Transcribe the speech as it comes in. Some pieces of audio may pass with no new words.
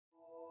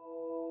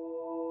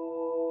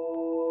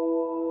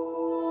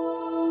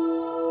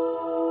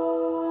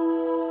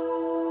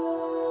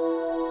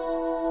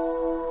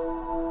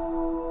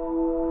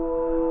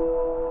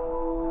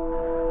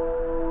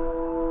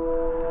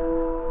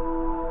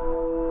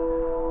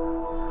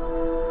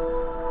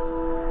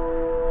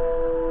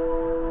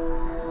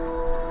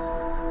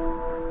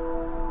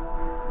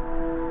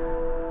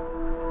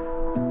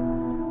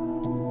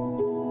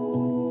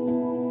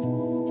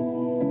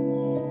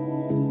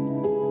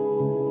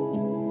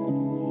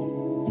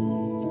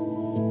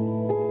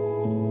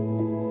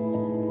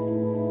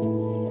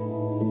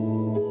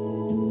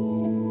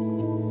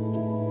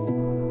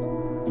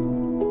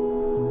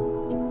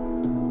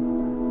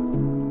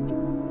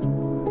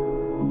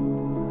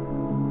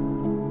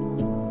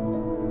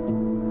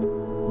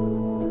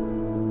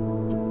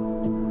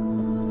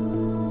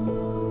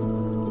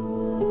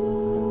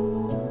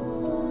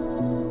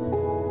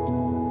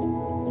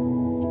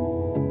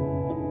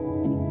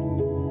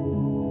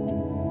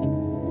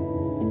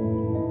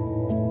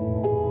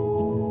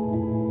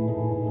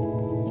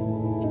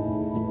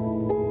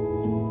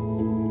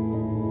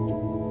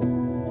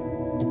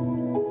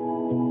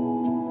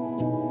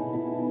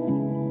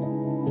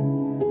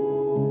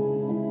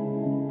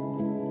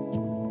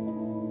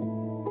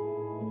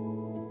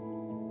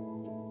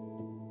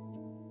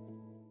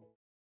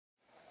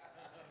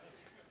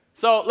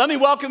So let me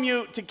welcome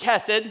you to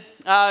Kesed.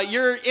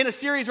 You're in a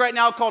series right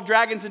now called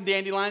Dragons and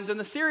Dandelions, and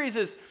the series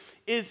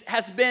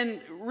has been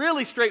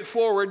really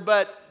straightforward,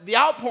 but the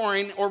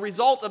outpouring or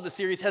result of the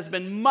series has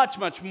been much,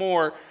 much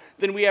more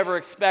than we ever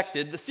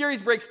expected. The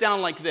series breaks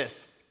down like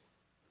this.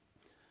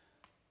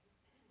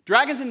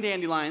 Dragons and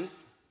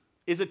Dandelions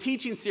is a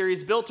teaching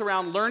series built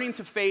around learning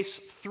to face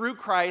through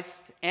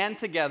Christ and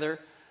together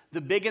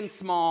the big and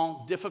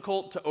small,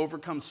 difficult to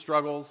overcome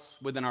struggles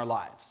within our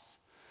lives.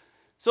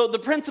 So the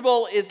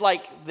principle is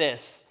like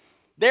this.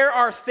 There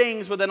are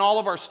things within all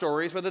of our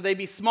stories, whether they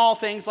be small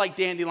things like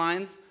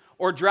dandelions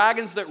or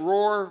dragons that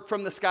roar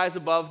from the skies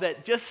above,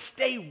 that just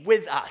stay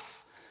with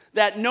us.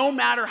 That no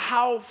matter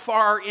how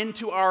far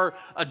into our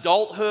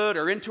adulthood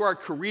or into our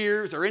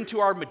careers or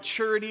into our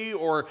maturity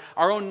or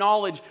our own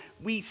knowledge,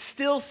 we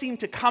still seem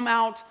to come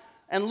out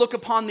and look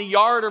upon the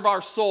yard of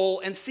our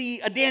soul and see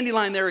a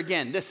dandelion there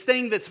again, this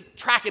thing that's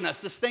tracking us,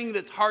 this thing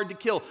that's hard to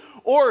kill.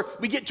 Or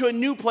we get to a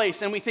new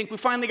place and we think we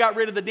finally got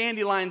rid of the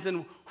dandelions,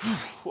 and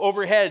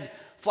overhead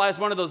flies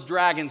one of those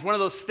dragons, one of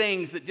those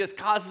things that just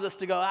causes us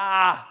to go,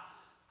 I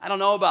don't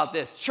know about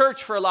this.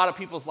 Church for a lot of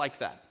people is like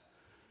that.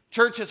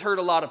 Church has hurt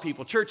a lot of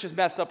people. Church has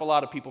messed up a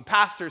lot of people.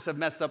 Pastors have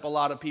messed up a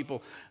lot of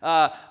people.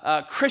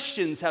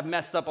 Christians have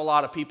messed up a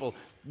lot of people.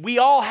 We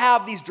all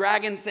have these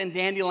dragons and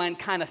dandelion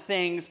kind of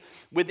things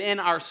within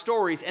our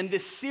stories. And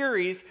this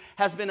series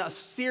has been a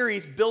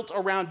series built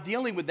around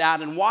dealing with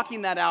that and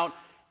walking that out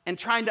and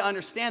trying to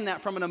understand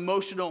that from an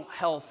emotional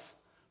health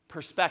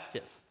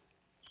perspective.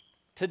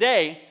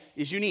 Today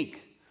is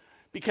unique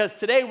because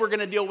today we're going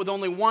to deal with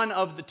only one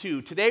of the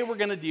two. Today we're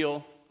going to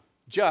deal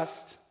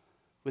just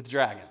with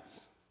dragons.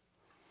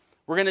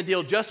 We're going to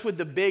deal just with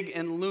the big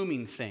and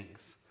looming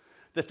things,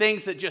 the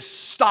things that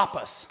just stop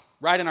us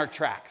right in our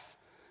tracks,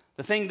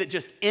 the thing that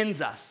just ends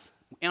us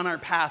on our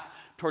path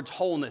towards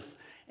wholeness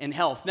and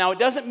health. Now, it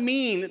doesn't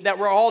mean that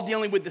we're all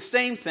dealing with the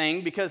same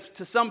thing, because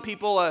to some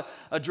people,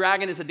 a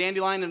dragon is a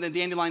dandelion and a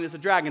dandelion is a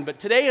dragon. But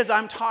today, as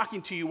I'm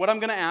talking to you, what I'm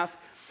going to ask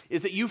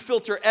is that you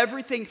filter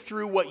everything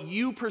through what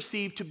you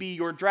perceive to be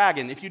your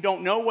dragon. If you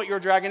don't know what your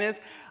dragon is,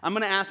 I'm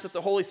going to ask that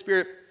the Holy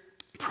Spirit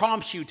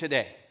prompts you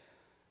today.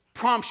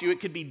 Prompts you. It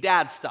could be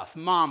dad stuff,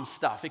 mom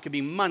stuff. It could be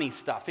money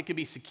stuff. It could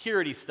be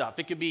security stuff.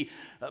 It could be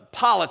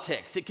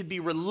politics. It could be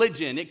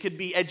religion. It could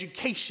be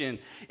education.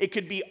 It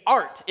could be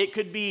art. It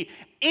could be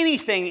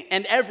anything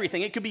and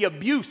everything. It could be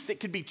abuse.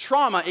 It could be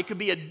trauma. It could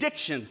be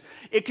addictions.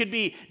 It could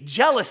be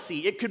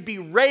jealousy. It could be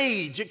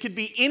rage. It could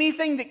be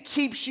anything that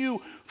keeps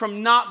you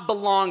from not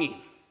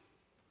belonging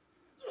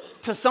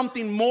to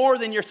something more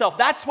than yourself.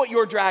 That's what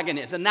your dragon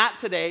is. And that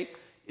today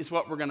is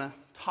what we're going to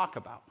talk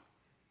about.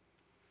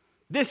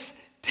 This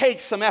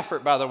takes some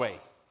effort, by the way.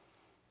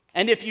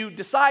 And if you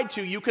decide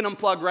to, you can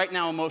unplug right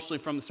now emotionally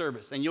from the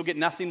service, and you'll get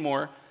nothing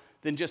more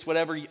than just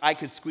whatever I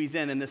could squeeze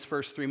in this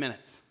first 3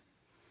 minutes.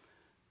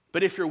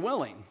 But if you're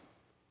willing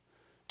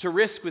to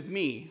risk with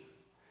me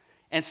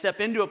and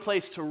step into a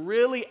place to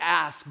really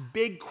ask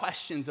big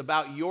questions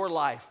about your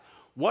life,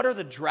 what are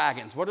the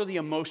dragons? What are the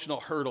emotional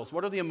hurdles?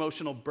 What are the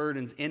emotional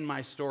burdens in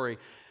my story?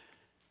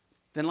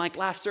 Then, like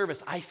last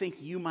service, I think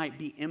you might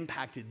be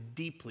impacted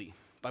deeply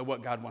by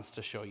what God wants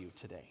to show you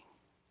today.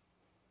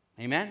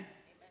 Amen?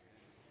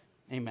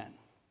 Amen.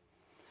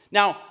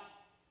 Now,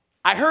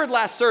 I heard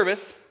last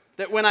service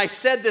that when I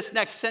said this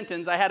next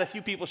sentence, I had a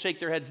few people shake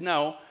their heads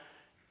no,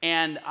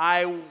 and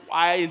I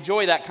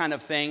enjoy that kind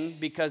of thing,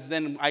 because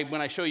then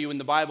when I show you in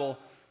the Bible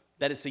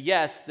that it's a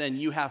yes, then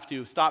you have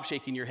to stop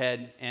shaking your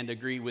head and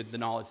agree with the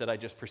knowledge that I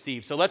just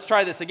perceived. So let's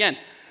try this again.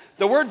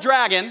 The word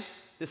dragon,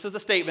 this is the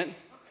statement,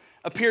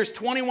 appears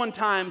 21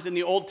 times in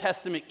the Old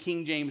Testament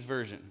King James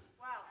Version.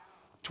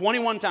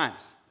 21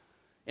 times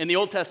in the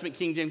Old Testament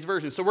King James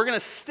Version. So we're going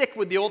to stick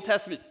with the Old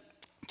Testament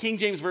King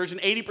James Version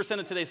 80%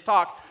 of today's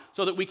talk,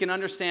 so that we can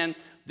understand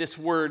this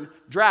word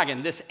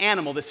dragon, this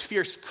animal, this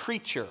fierce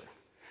creature.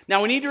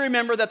 Now, we need to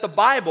remember that the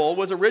Bible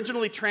was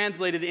originally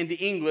translated into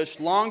English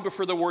long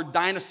before the word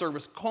dinosaur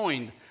was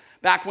coined,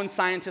 back when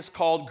scientists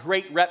called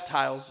great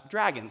reptiles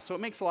dragons. So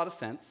it makes a lot of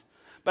sense.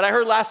 But I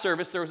heard last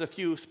service there was a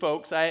few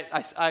folks.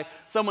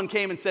 Someone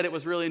came and said it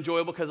was really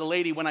enjoyable because a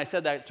lady, when I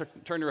said that,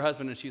 turned to her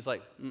husband and she's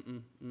like,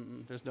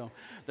 there's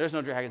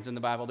no dragons in the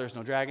Bible. There's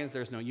no dragons.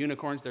 There's no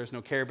unicorns. There's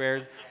no Care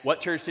Bears.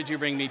 What church did you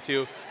bring me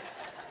to?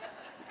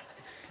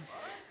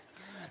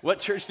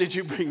 What church did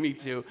you bring me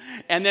to?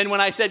 And then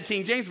when I said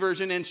King James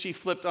Version and she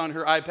flipped on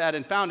her iPad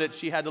and found it,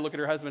 she had to look at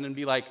her husband and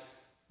be like,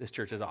 this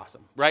church is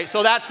awesome, right?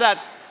 So that's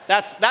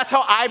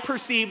how I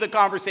perceive the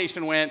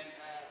conversation went.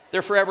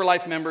 They're Forever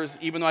Life members,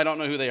 even though I don't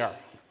know who they are.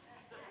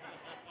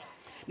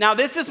 Now,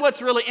 this is what's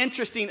really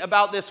interesting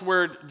about this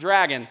word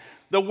dragon.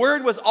 The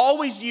word was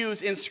always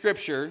used in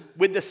Scripture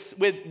with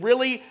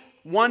really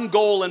one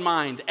goal in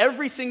mind.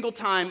 Every single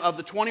time of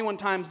the 21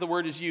 times the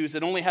word is used,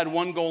 it only had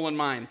one goal in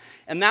mind,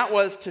 and that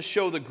was to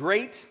show the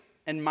great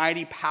and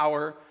mighty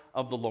power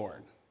of the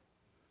Lord.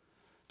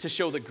 To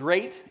show the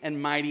great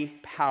and mighty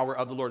power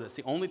of the Lord. That's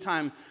the only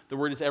time the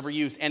word is ever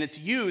used, and it's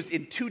used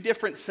in two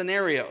different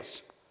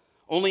scenarios.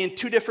 Only in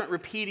two different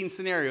repeating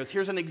scenarios.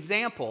 Here's an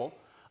example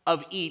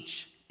of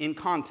each in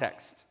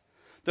context.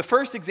 The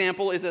first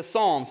example is a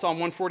psalm, Psalm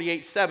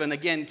 148:7,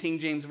 again, King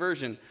James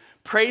Version.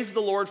 Praise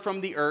the Lord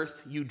from the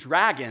earth, you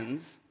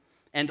dragons,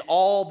 and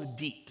all the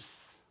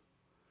deeps.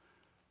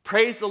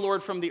 Praise the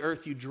Lord from the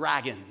earth, you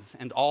dragons,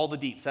 and all the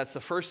deeps. That's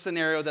the first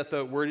scenario that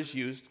the word is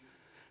used.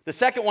 The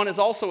second one is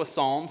also a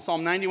psalm,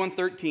 Psalm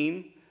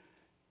 91:13.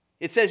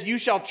 It says, you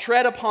shall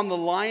tread upon the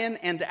lion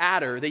and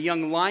adder, the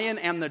young lion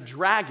and the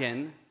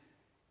dragon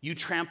you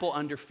trample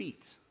under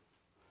feet.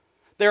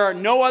 There are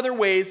no other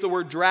ways the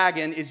word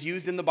dragon is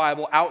used in the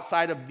Bible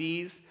outside of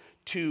these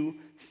two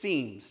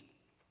themes.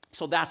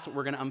 So that's what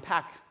we're going to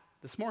unpack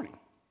this morning.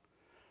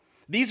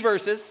 These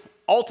verses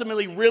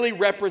ultimately really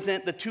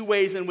represent the two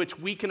ways in which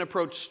we can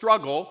approach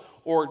struggle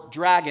or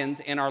dragons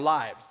in our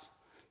lives.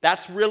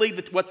 That's really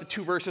what the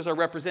two verses are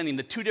representing,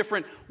 the two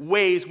different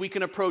ways we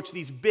can approach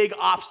these big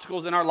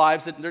obstacles in our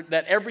lives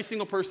that every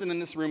single person in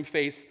this room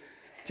face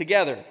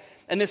together.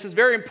 And this is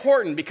very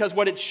important because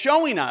what it's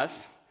showing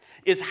us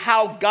is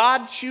how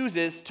God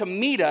chooses to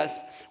meet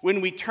us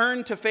when we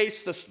turn to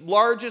face the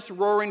largest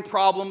roaring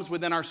problems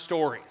within our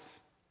stories.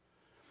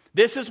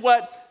 This is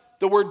what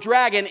the word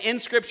dragon in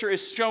Scripture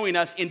is showing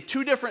us in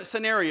two different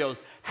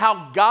scenarios,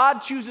 how God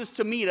chooses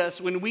to meet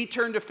us when we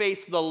turn to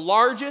face the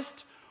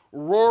largest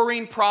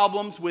roaring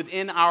problems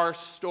within our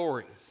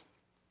stories.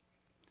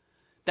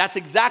 That's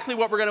exactly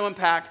what we're going to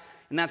unpack,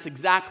 and that's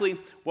exactly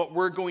what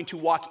we're going to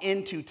walk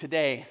into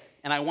today.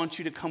 And I want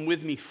you to come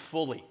with me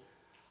fully.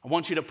 I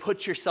want you to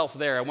put yourself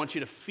there. I want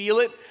you to feel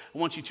it. I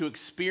want you to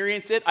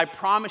experience it. I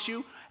promise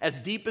you, as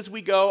deep as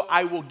we go,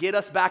 I will get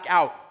us back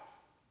out.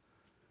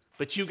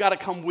 But you got to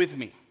come with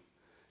me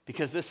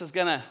because this is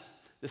gonna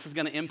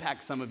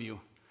impact some of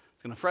you.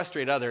 It's going to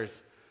frustrate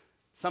others.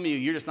 Some of you,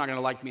 you're just not going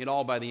to like me at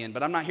all by the end.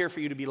 But I'm not here for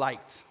you to be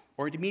liked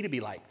or to me to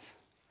be liked.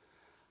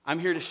 I'm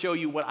here to show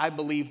you what I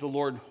believe the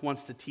Lord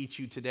wants to teach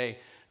you today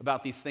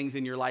about these things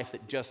in your life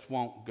that just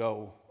won't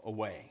go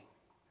away.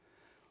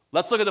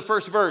 Let's look at the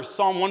first verse,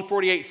 Psalm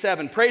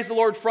 148:7. Praise the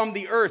Lord from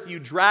the earth, you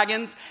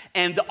dragons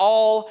and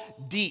all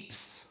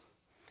deeps.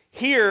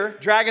 Here,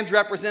 dragons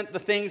represent the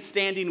things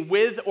standing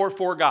with or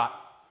for God.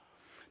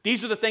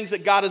 These are the things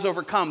that God has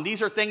overcome.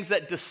 These are things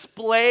that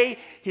display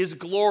his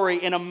glory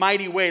in a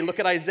mighty way. Look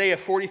at Isaiah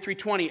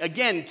 43:20.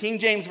 Again, King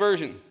James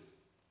Version.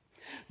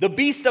 The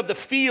beasts of the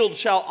field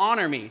shall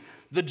honor me,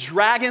 the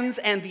dragons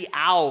and the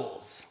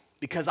owls,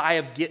 because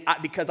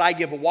I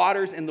give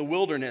waters in the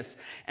wilderness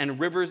and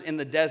rivers in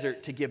the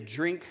desert to give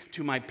drink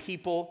to my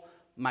people,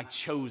 my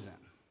chosen.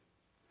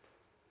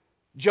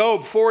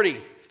 Job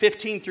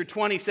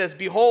 40:15-20 says,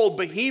 behold,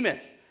 Behemoth,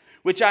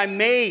 which I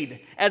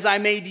made as I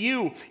made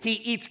you. He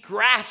eats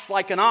grass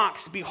like an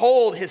ox.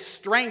 Behold, his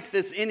strength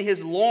is in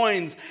his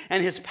loins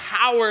and his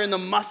power in the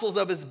muscles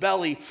of his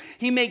belly.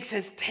 He makes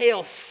his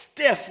tail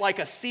stiff like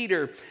a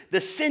cedar. The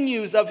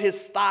sinews of his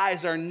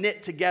thighs are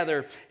knit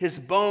together. His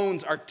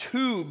bones are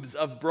tubes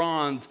of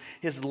bronze.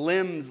 His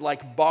limbs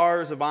like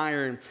bars of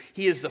iron.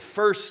 He is the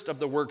first of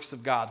the works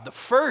of God. The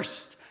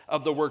first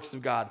of the works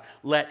of God.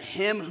 Let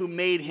him who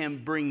made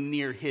him bring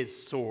near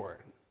his sword.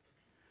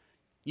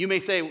 You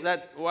may say,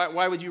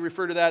 why would you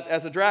refer to that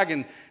as a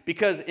dragon?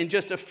 Because in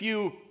just a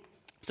few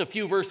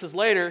verses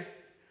later,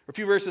 or a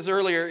few verses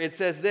earlier, it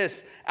says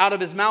this, out of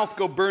his mouth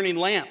go burning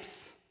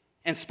lamps,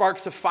 and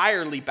sparks of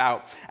fire leap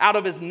out. Out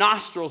of his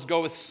nostrils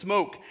goeth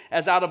smoke,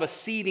 as out of a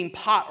seething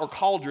pot or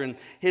cauldron.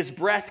 His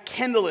breath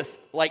kindleth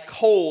like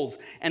coals,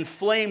 and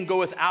flame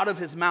goeth out of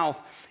his mouth.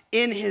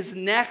 In his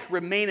neck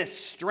remaineth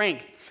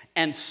strength,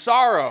 and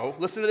sorrow,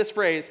 listen to this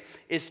phrase,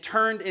 is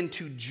turned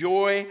into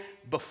joy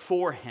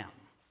before him.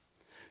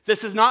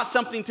 This is not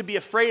something to be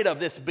afraid of,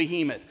 this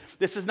behemoth.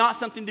 This is not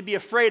something to be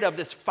afraid of,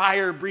 this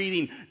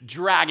fire-breathing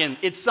dragon.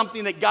 It's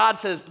something that God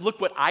says, look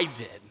what I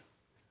did.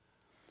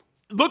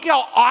 Look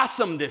how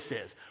awesome this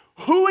is.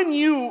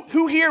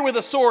 Who here with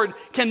a sword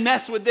can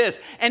mess with this?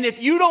 And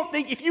if you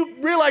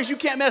realize you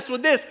can't mess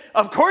with this,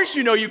 of course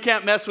you know you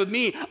can't mess with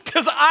me,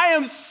 because I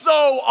am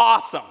so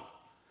awesome.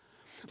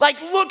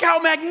 Like, look how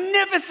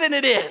magnificent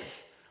it is.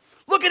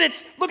 Look at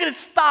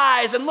its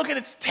thighs, and look at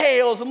its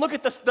tails, and look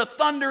at the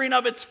thundering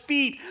of its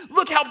feet.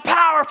 Look how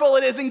powerful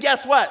it is, and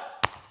guess what?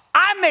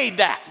 I made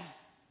that.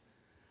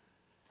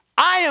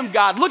 I am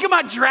God. Look at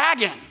my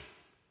dragon.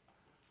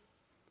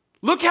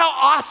 Look how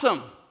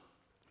awesome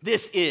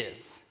this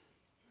is.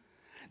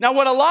 Now,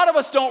 what a lot of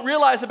us don't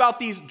realize about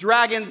these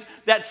dragons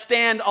that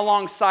stand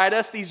alongside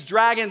us, these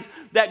dragons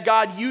that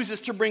God uses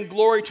to bring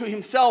glory to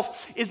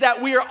himself, is that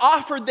we are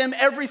offered them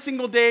every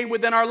single day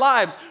within our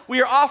lives.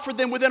 We are offered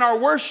them within our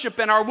worship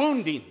and our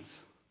woundings.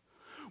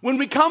 When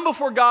we come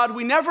before God,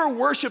 we never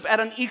worship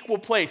at an equal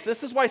place.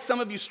 This is why some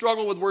of you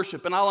struggle with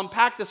worship, and I'll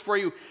unpack this for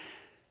you.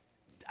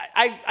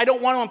 I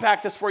don't want to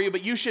unpack this for you,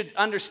 but you should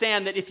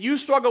understand that if you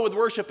struggle with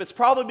worship, it's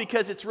probably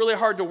because it's really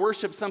hard to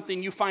worship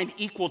something you find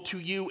equal to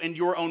you and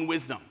your own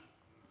wisdom.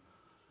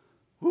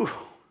 Whew.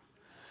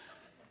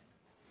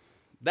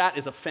 That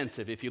is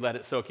offensive if you let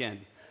it soak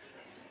in.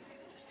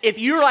 If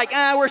you're like,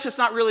 worship's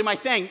not really my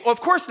thing. Well, of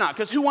course not,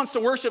 because who wants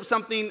to worship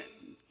something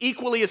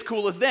equally as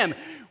cool as them.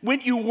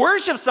 When you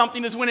worship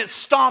something is when it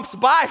stomps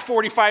by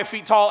 45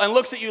 feet tall and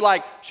looks at you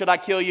like, should I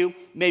kill you?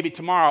 Maybe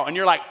tomorrow. And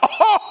you're like,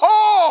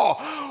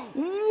 oh,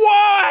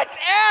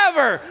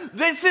 whatever.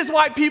 This is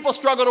why people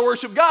struggle to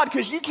worship God,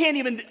 because you can't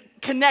even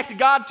connect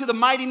God to the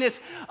mightiness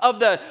of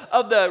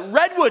the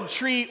redwood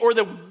tree or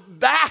the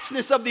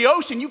vastness of the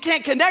ocean. You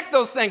can't connect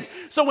those things.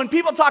 So when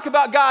people talk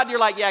about God, you're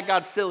like, yeah,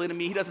 God's silly to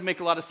me. He doesn't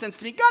make a lot of sense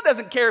to me. God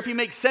doesn't care if he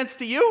makes sense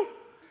to you.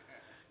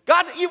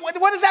 God,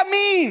 what does that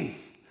mean?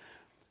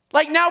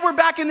 Like now we're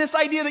back in this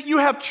idea that you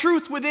have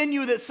truth within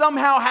you that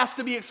somehow has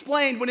to be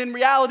explained, when in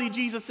reality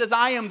Jesus says,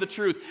 I am the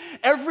truth.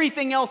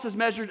 Everything else is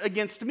measured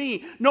against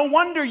me. No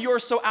wonder you're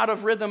so out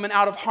of rhythm and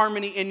out of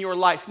harmony in your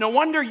life. No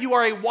wonder you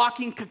are a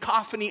walking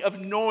cacophony of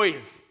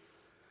noise.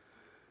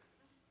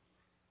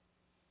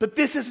 But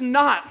this is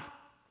not.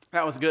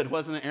 That was good,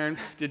 wasn't it, Aaron?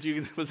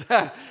 Was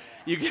that?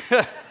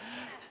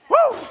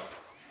 Woo!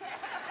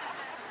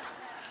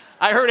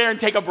 I heard Aaron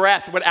take a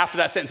breath after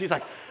that sentence. He's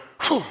like,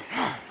 whew.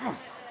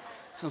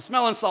 Some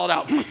smelling salt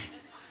out.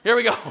 Here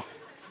we go.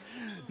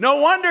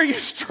 No wonder you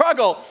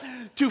struggle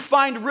to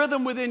find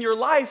rhythm within your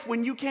life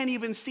when you can't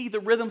even see the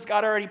rhythms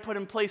God already put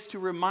in place to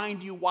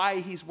remind you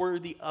why he's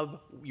worthy of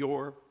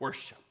your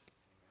worship.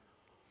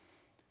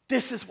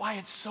 This is why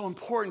it's so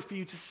important for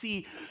you to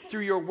see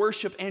through your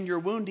worship and your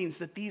woundings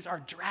that these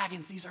are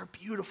dragons. These are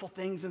beautiful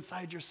things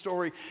inside your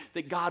story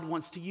that God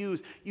wants to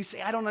use. You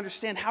say, I don't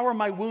understand. How are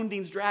my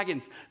woundings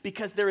dragons?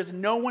 Because there is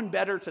no one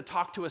better to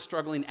talk to a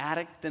struggling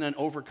addict than an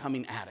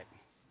overcoming addict.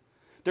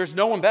 There's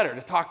no one better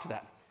to talk to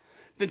that.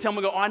 Then tell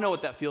me, oh, I know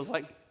what that feels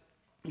like.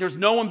 There's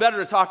no one better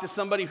to talk to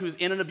somebody who's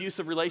in an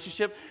abusive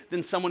relationship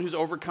than someone who's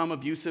overcome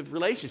abusive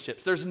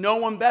relationships. There's no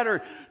one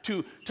better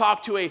to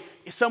talk to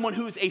someone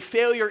who's a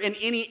failure in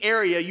any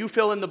area, you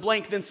fill in the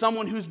blank, than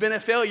someone who's been a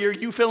failure,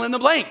 you fill in the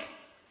blank.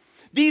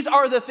 These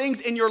are the things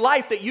in your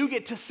life that you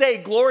get to say,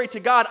 glory to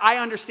God, I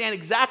understand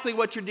exactly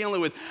what you're dealing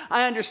with.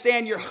 I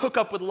understand your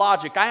hookup with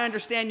logic. I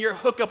understand your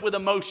hookup with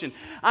emotion.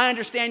 I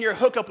understand your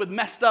hookup with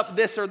messed up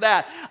this or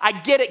that. I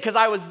get it because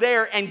I was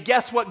there, and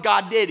guess what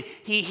God did?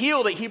 He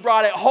healed it. He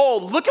brought it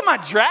whole. Look at my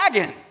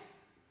dragon.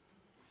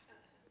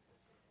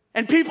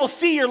 And people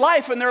see your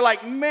life and they're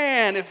like,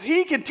 man, if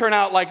he can turn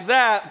out like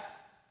that,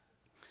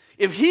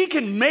 if he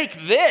can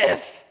make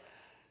this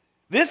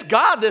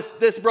God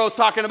this bro's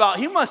talking about,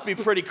 he must be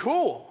pretty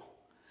cool.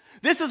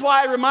 This is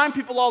why I remind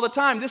people all the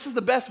time, this is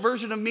the best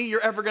version of me you're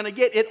ever going to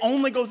get. It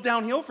only goes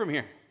downhill from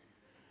here.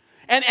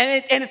 And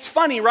it's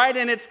funny, right?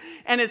 And it's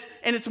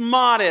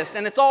modest,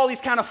 and it's all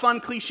these kind of fun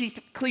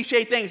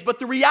cliche things. But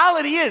the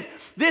reality is,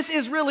 this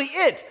is really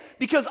it.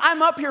 Because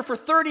I'm up here for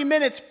 30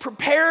 minutes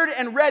prepared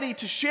and ready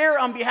to share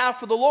on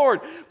behalf of the Lord.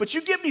 But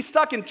you get me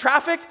stuck in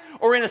traffic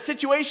or in a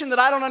situation that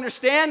I don't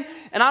understand,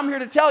 and I'm here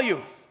to tell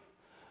you,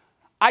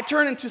 I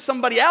turn into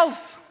somebody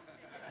else,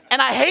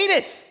 and I hate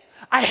it.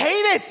 I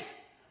hate it.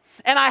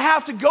 And I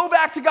have to go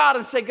back to God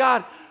and say,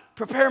 God,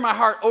 prepare my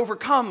heart,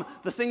 overcome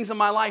the things in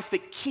my life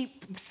that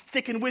keep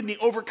sticking with me,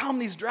 overcome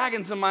these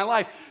dragons in my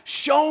life.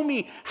 Show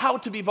me how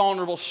to be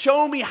vulnerable.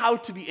 Show me how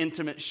to be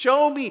intimate.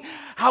 Show me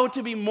how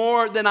to be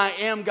more than I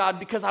am, God,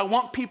 because I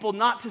want people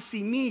not to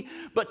see me,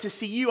 but to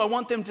see you. I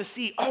want them to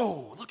see,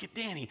 oh, look at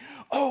Danny.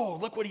 Oh,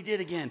 look what he did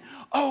again.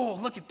 Oh,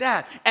 look at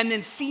that. And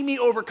then see me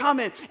overcome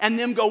it, and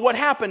them go, what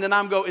happened? And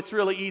I'm go, it's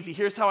really easy.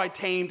 Here's how I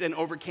tamed and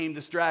overcame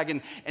this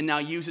dragon, and now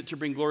use it to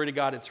bring glory to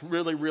God. It's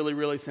really, really,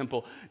 really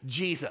simple.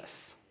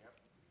 Jesus.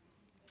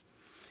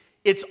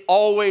 It's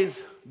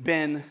always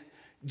been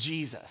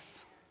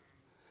Jesus.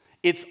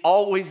 It's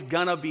always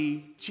gonna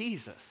be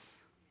Jesus.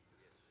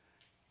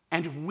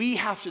 And we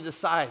have to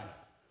decide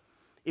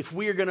if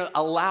we are gonna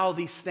allow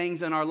these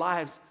things in our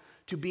lives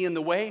to be in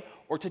the way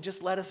or to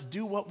just let us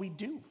do what we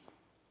do.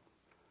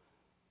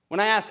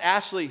 When I asked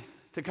Ashley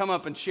to come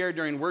up and share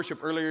during worship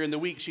earlier in the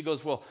week, she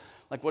goes, well,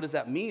 like, what does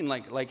that mean?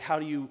 Like,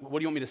 what do you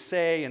want me to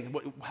say? And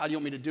how do you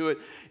want me to do it?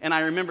 And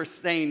I remember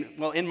saying,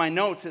 well, in my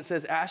notes, it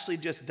says, Ashley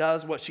just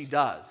does what she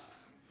does.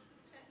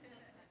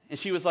 And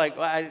she was like,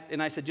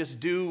 and I said, just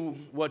do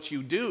what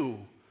you do.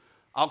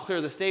 I'll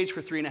clear the stage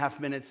for 3.5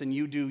 minutes and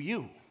you do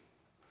you.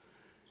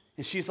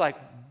 And she's like,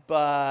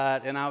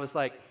 and I was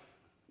like,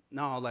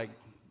 no, like,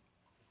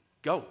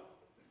 go.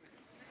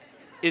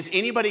 Is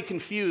anybody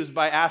confused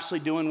by Ashley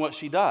doing what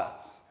she does?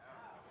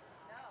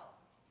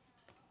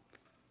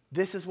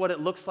 This is what it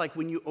looks like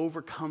when you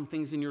overcome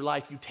things in your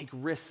life. You take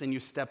risks and you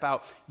step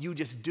out. You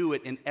just do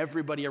it, and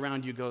everybody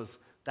around you goes,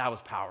 that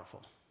was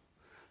powerful.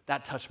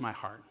 That touched my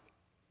heart.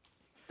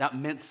 That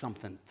meant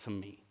something to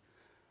me.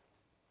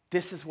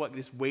 This is what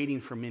is waiting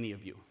for many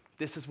of you.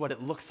 This is what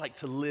it looks like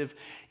to live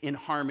in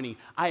harmony.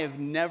 I have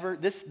never,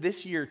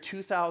 this year,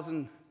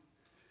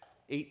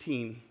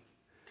 2018,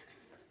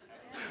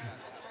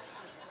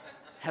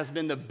 has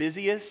been the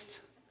busiest,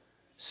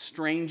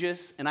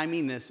 strangest, and I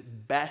mean this,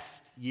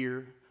 best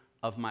year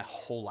of my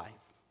whole life.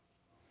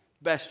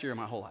 Best year of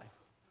my whole life.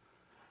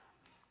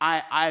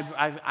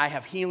 I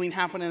have healing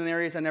happening in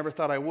areas I never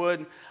thought I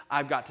would.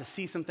 I've got to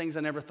see some things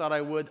I never thought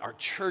I would. Our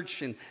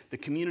church and the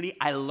community,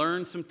 I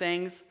learned some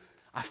things.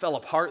 I fell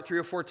apart 3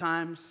 or 4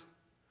 times.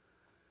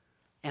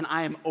 And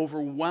I am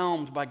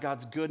overwhelmed by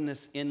God's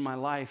goodness in my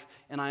life,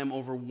 and I am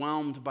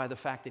overwhelmed by the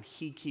fact that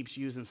he keeps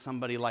using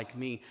somebody like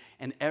me.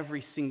 And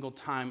every single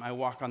time I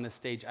walk on this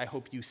stage, I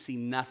hope you see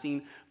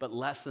nothing but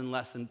less and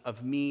less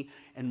of me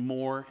and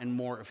more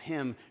of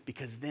him,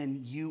 because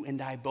then you and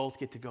I both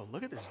get to go,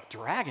 look at this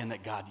dragon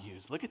that God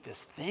used. Look at this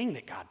thing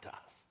that God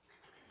does.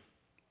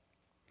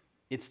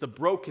 It's the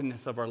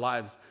brokenness of our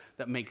lives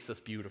that makes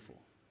us beautiful.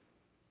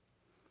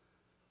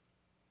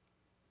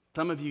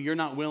 Some of you, you're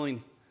not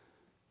willing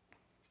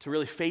to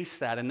really face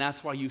that, and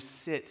that's why you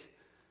sit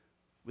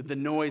with the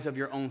noise of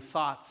your own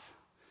thoughts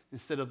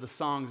instead of the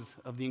songs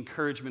of the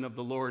encouragement of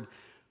the Lord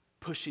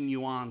pushing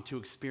you on to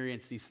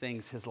experience these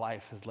things his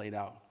life has laid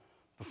out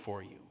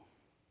before you.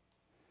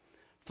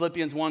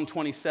 Philippians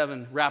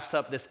 1:27 wraps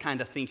up this kind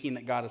of thinking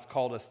that God has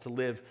called us to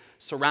live,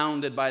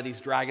 surrounded by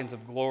these dragons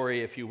of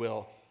glory, if you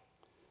will.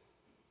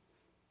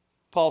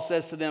 Paul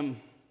says to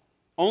them,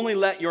 "Only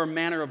let your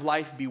manner of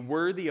life be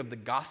worthy of the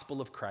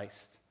gospel of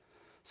Christ,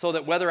 so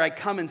that whether I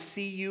come and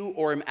see you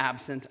or am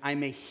absent, I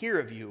may hear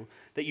of you,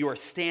 that you are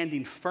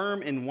standing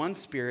firm in one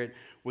spirit,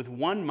 with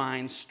one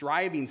mind,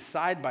 striving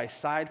side by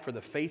side for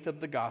the faith of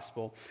the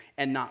gospel,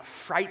 and not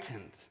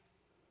frightened."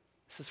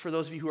 This is for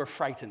those of you who are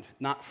frightened.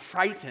 "Not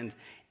frightened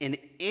in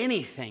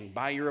anything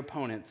by your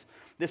opponents.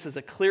 This is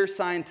a clear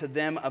sign to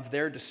them of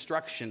their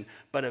destruction,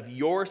 but of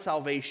your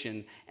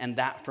salvation, and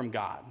that from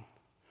God.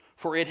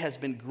 For it has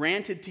been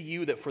granted to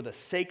you that for the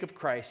sake of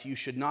Christ you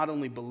should not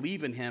only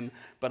believe in him,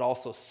 but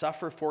also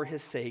suffer for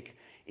his sake,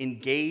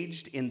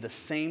 engaged in the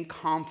same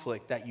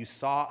conflict that you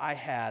saw I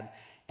had,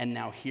 and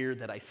now hear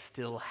that I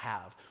still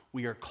have."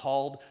 We are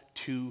called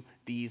to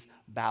these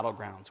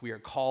battlegrounds. We are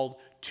called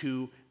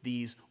to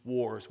these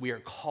wars. We are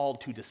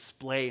called to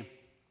display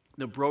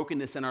the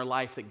brokenness in our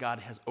life that God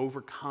has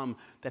overcome,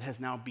 that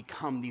has now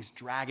become these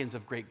dragons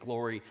of great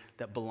glory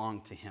that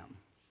belong to him.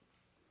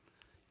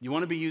 You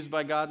want to be used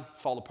by God?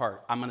 Fall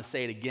apart. I'm going to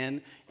say it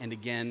again and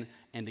again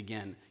and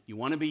again. You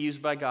want to be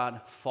used by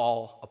God?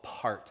 Fall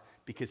apart,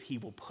 because he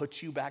will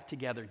put you back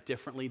together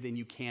differently than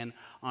you can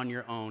on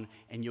your own,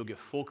 and you'll give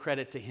full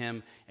credit to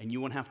him, and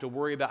you won't have to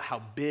worry about how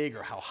big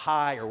or how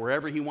high or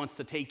wherever he wants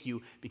to take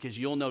you, because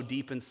you'll know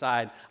deep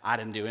inside, I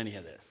didn't do any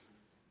of this.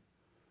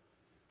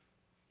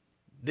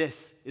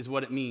 This is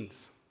what it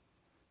means,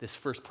 this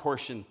first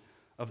portion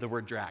of the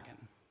word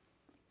dragon.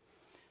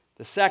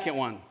 The second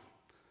one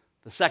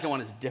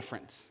is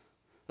different.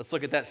 Let's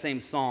look at that same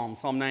psalm,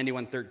 Psalm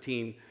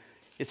 91:13.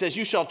 It says,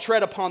 "You shall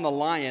tread upon the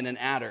lion and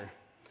adder.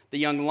 The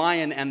young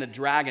lion and the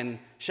dragon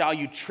shall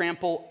you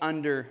trample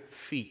under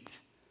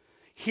feet."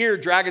 Here,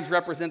 dragons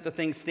represent the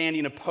things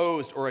standing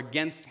opposed or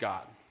against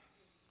God.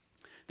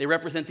 They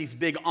represent these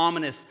big,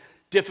 ominous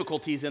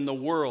difficulties in the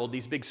world,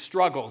 these big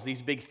struggles,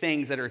 these big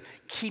things that are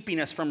keeping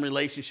us from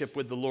relationship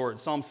with the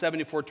Lord. Psalm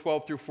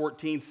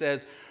 74:12-14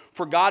 says,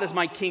 "For God is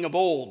my king of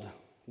old,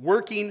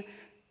 working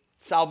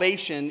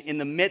salvation in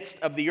the midst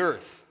of the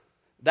earth.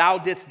 Thou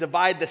didst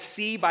divide the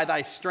sea by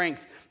thy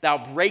strength.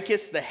 Thou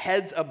breakest the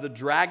heads of the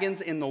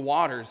dragons in the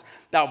waters.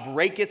 Thou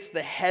breakest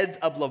the heads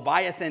of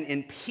Leviathan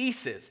in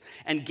pieces,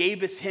 and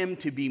gavest him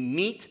to be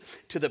meat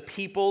to the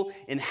people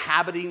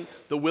inhabiting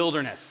the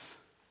wilderness."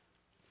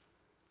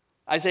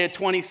 Isaiah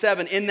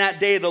 27, "In that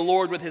day the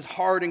Lord with his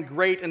hard and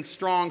great and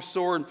strong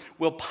sword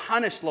will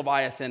punish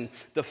Leviathan,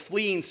 the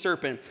fleeing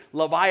serpent,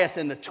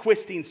 Leviathan, the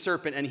twisting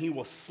serpent, and he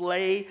will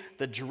slay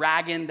the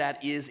dragon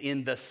that is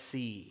in the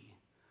sea."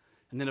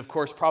 And then, of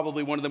course,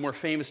 probably one of the more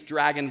famous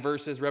dragon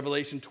verses,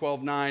 Revelation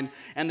 12:9,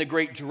 "And the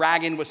great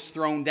dragon was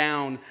thrown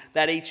down,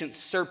 that ancient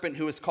serpent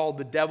who is called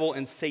the devil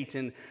and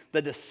Satan,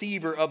 the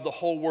deceiver of the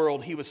whole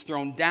world. He was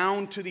thrown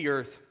down to the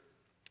earth,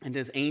 and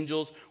his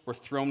angels were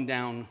thrown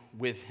down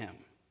with him."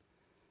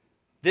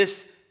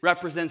 This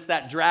represents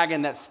that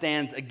dragon that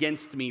stands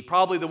against me,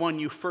 probably the one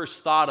you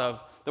first thought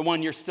of, the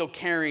one you're still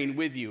carrying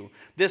with you.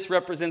 This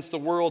represents the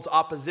world's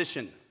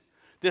opposition.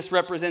 This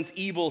represents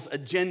evil's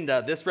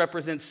agenda. This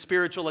represents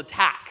spiritual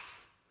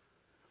attacks.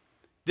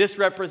 This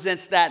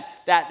represents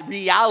that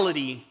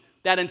reality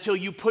that until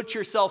you put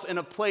yourself in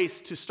a place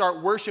to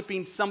start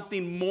worshiping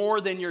something more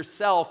than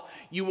yourself,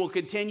 you will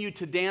continue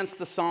to dance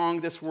the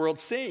song this world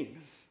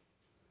sings.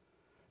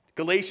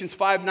 Galatians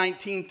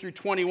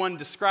 5:19-21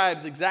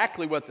 describes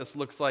exactly what this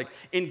looks like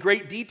in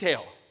great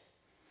detail.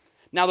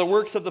 "Now the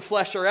works of the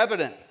flesh are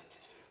evident: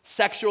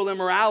 sexual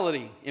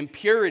immorality,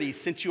 impurity,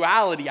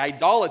 sensuality,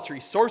 idolatry,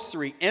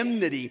 sorcery,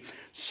 enmity,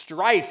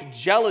 strife,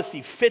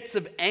 jealousy, fits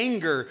of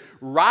anger,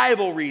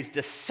 rivalries,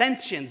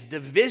 dissensions,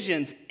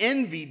 divisions,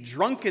 envy,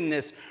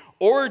 drunkenness,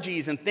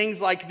 orgies, and things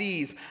like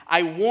these.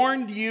 I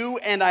warned you,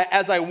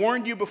 as I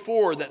warned you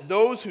before, that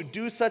those who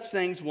do such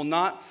things will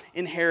not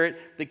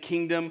inherit the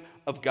kingdom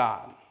of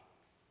God."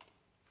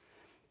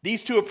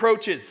 These two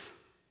approaches,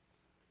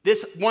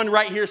 this one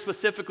right here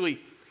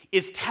specifically,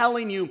 is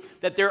telling you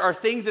that there are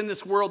things in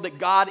this world that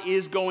God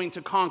is going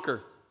to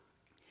conquer.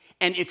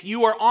 And if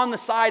you are on the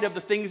side of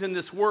the things in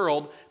this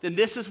world, then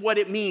this is what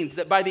it means,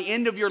 that by the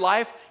end of your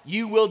life,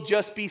 you will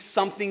just be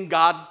something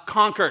God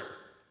conquered.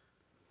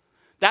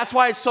 That's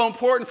why it's so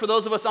important for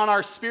those of us on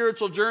our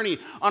spiritual journey,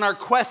 on our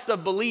quest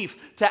of belief,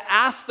 to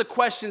ask the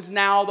questions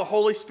now the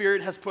Holy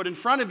Spirit has put in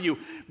front of you.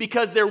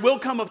 Because there will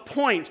come a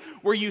point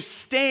where you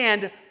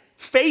stand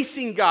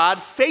facing God,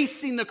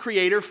 facing the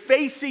Creator,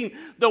 facing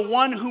the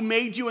one who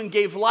made you and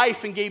gave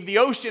life and gave the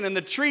ocean and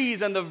the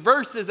trees and the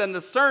verses and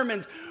the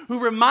sermons, who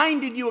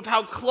reminded you of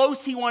how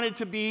close he wanted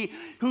to be,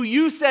 who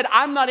you said,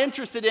 I'm not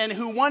interested in,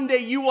 who one day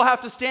you will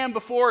have to stand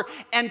before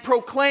and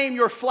proclaim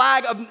your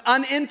flag of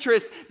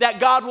uninterest that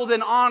God will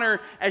then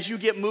honor as you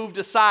get moved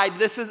aside.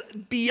 This is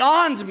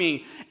beyond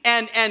me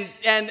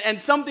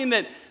and something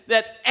that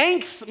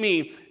angsts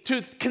me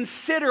to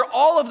consider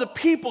all of the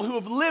people who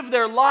have lived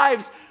their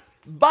lives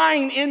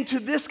buying into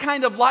this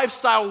kind of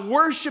lifestyle,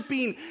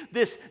 worshiping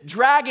this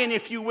dragon,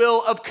 if you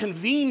will, of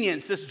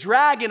convenience, this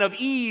dragon of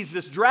ease,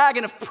 this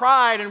dragon of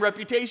pride and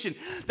reputation,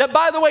 that,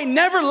 by the way,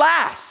 never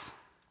lasts.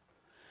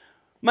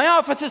 My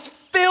office is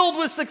filled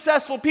with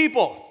successful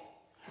people,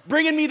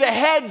 bringing me the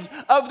heads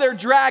of their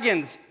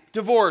dragons,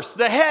 divorce,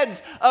 the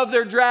heads of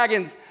their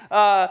dragons,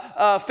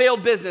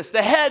 failed business,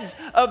 the heads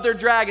of their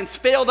dragons,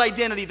 failed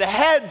identity, the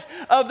heads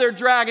of their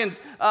dragons,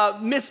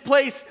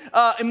 misplaced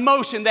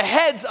emotion, the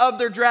heads of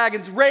their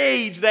dragons,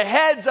 rage, the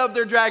heads of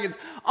their dragons,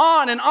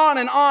 on and on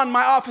and on.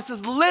 My office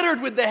is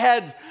littered with the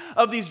heads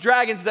of these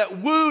dragons that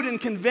wooed and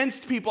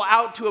convinced people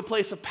out to a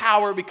place of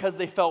power because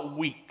they felt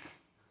weak.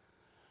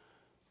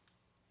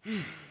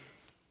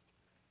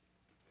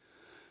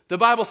 The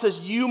Bible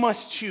says you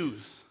must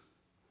choose.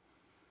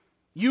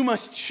 You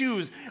must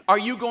choose. Are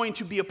you going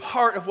to be a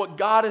part of what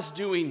God is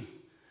doing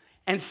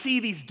and see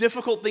these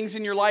difficult things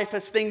in your life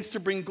as things to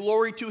bring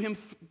glory to Him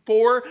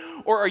for?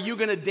 Or are you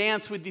going to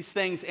dance with these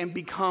things and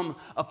become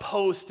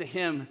opposed to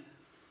Him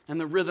and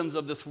the rhythms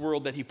of this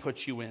world that He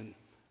puts you in?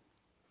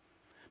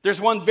 There's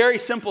one very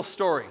simple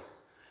story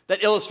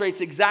that illustrates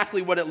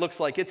exactly what it looks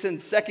like. It's in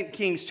 2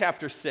 Kings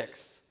chapter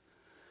 6.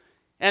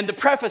 And the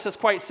preface is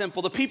quite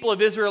simple. The people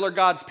of Israel are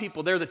God's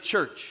people. They're the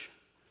church.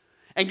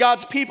 And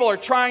God's people are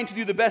trying to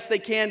do the best they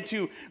can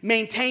to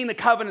maintain the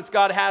covenants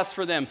God has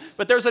for them.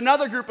 But there's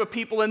another group of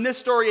people. In this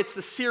story, it's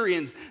the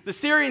Syrians. The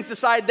Syrians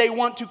decide they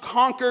want to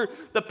conquer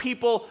the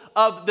people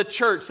of the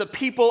church, the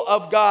people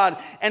of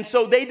God. And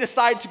so they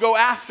decide to go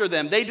after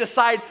them. They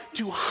decide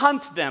to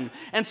hunt them.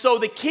 And so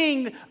the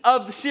king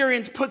of the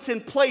Syrians puts in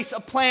place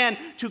a plan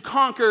to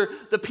conquer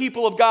the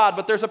people of God.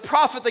 But there's a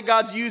prophet that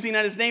God's using,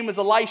 and his name is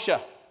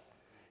Elisha.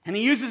 And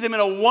he uses him in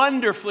a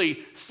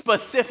wonderfully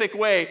specific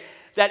way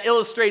that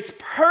illustrates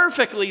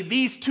perfectly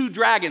these two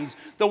dragons,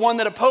 the one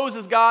that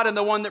opposes God and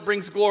the one that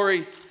brings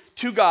glory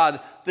to God,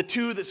 the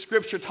two that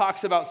Scripture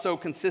talks about so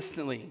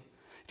consistently.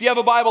 If you have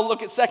a Bible,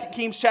 look at 2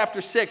 Kings chapter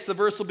 6. The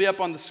verse will be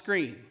up on the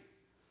screen.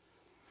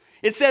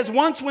 It says,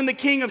 once when the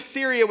king of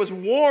Syria was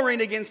warring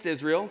against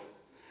Israel,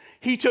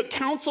 he took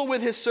counsel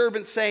with his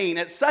servants, saying,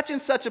 at such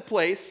and such a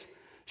place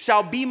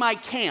shall be my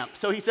camp.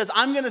 So he says,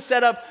 I'm going to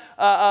set up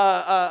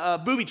a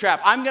booby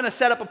trap. I'm going to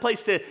set up a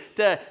place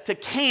to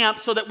camp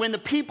so that when the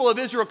people of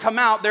Israel come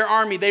out, their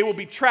army, they will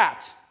be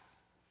trapped.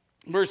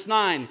 Verse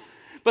 9,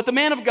 but the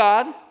man of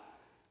God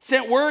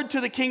sent word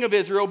to the king of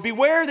Israel,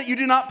 beware that you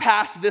do not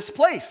pass this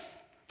place,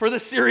 for the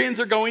Syrians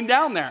are going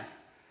down there.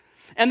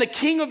 And the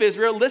king of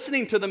Israel,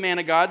 listening to the man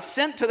of God,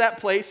 sent to that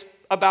place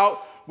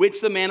about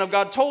which the man of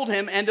God told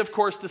him, and of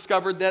course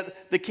discovered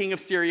that the king of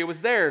Syria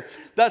was there.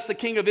 Thus the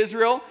king of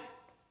Israel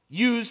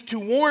used to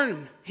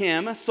warn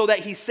him so that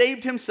he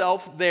saved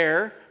himself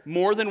there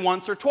more than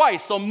once or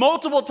twice. So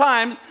multiple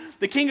times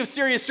the king of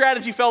Syria's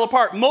strategy fell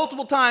apart.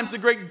 Multiple times the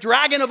great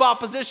dragon of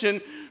opposition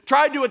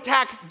tried to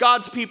attack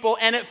God's people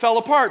and it fell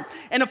apart.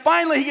 And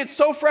finally he gets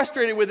so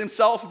frustrated with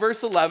himself,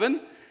 verse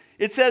 11,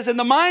 it says, and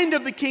the mind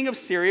of the king of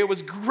Syria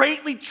was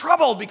greatly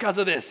troubled because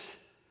of this.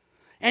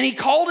 And he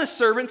called his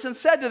servants and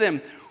said to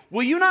them,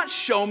 will you not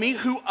show me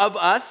who of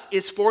us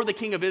is for the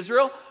king of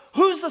Israel?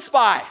 Who's the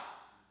spy?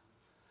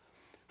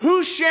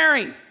 Who's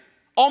sharing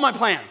all my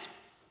plans?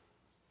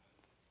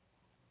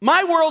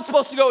 My world's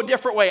supposed to go a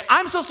different way.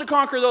 I'm supposed to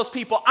conquer those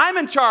people. I'm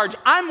in charge.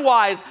 I'm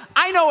wise.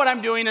 I know what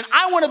I'm doing, and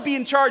I want to be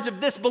in charge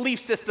of this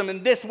belief system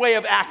and this way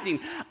of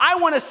acting. I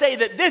want to say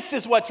that this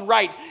is what's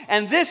right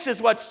and this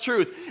is what's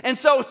truth. And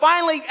so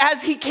finally,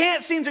 as he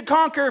can't seem to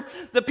conquer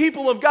the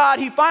people of God,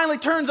 he finally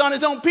turns on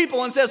his own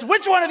people and says,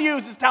 which one of you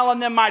is telling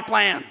them my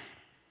plans?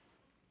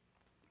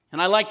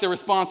 And I like the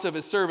response of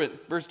his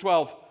servant, verse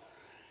 12.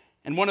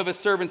 And one of his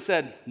servants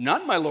said,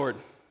 none, my lord.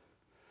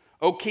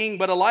 O king,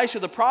 but Elisha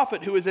the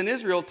prophet who is in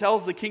Israel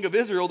tells the king of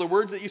Israel the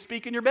words that you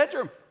speak in your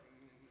bedroom.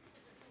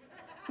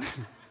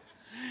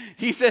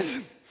 He says,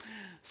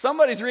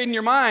 somebody's reading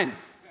your mind.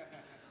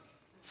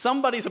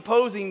 Somebody's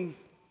opposing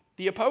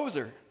the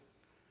opposer.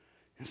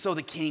 And so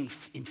the king,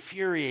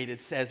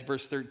 infuriated, says,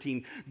 verse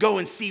 13, go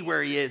and see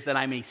where he is, that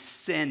I may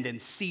send and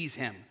seize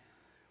him.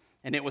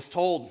 And it was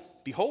told,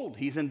 behold,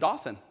 he's in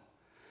Dothan.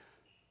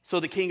 So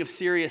the king of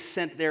Syria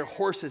sent their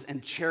horses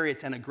and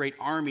chariots and a great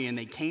army, and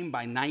they came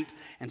by night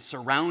and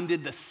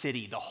surrounded the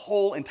city. The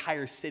whole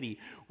entire city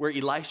where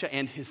Elisha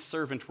and his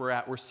servant were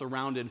at were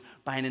surrounded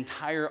by an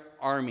entire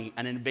army,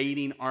 an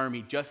invading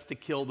army, just to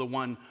kill the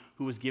one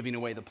who was giving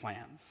away the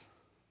plans.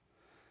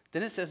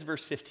 Then it says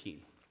verse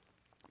 15.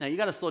 Now you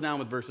got to slow down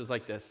with verses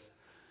like this.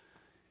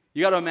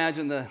 You got to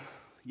imagine the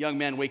young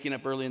man waking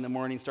up early in the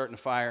morning, starting a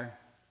fire,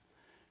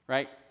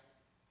 right?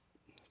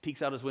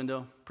 Peeks out his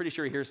window, pretty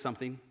sure he hears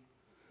something. It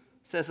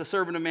says the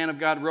servant of man of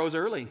God rose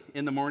early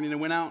in the morning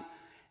and went out,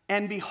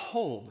 and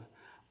behold,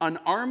 an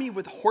army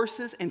with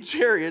horses and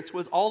chariots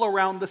was all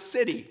around the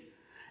city.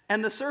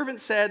 And the servant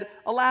said,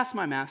 alas,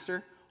 my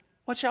master,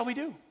 what shall we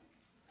do?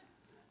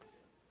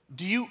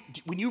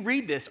 When you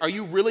read this, are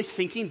you really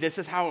thinking this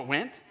is how it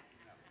went?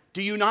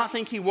 Do you not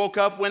think he woke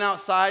up, went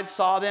outside,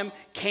 saw them,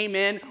 came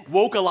in,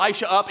 woke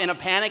Elisha up in a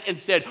panic and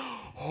said,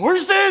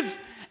 horses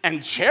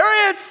and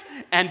chariots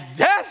and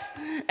death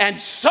and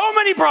so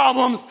many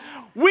problems,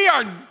 we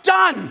are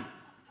done.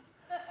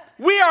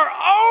 We are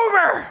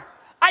over.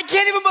 I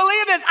can't even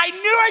believe this. I knew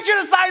I should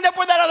have signed up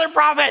with that other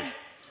prophet.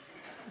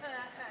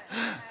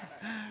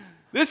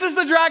 This is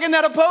the dragon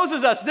that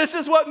opposes us. This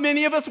is what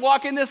many of us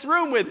walk in this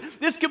room with.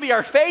 This could be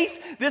our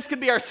faith. This could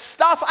be our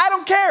stuff. I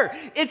don't care.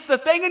 It's the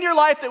thing in your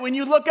life that when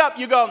you look up,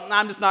 you go,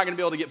 I'm just not going to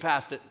be able to get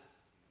past it.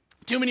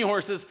 Too many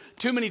horses,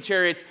 too many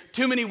chariots,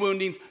 too many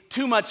woundings,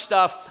 too much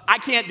stuff. I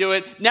can't do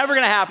it. Never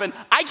going to happen.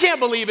 I can't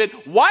believe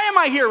it. Why am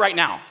I here right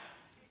now?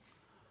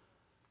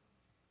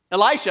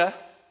 Elisha,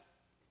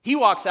 he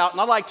walks out, and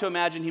I like to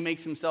imagine he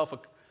makes himself a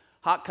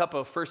hot cup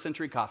of first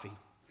century coffee.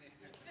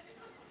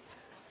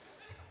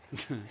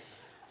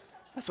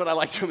 That's what I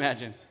like to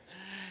imagine.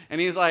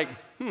 And he's like,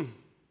 just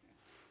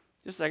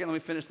a second, let me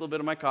finish a little bit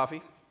of my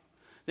coffee.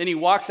 Then he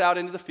walks out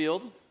into the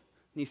field, and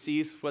he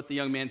sees what the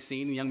young man's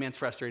seen. The young man's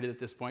frustrated at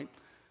this point.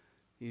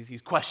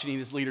 He's questioning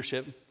his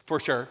leadership, for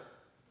sure.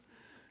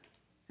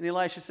 And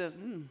Elisha says,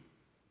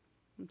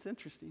 that's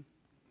interesting.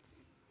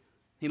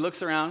 He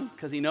looks around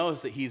because he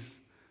knows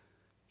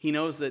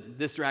that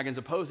this dragon's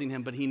opposing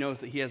him, but he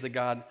knows that he has a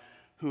God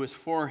who is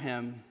for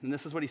him. And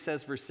this is what he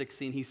says, verse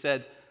 16. He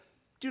said,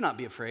 do not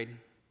be afraid.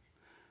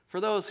 For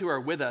those who are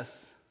with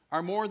us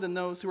are more than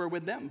those who are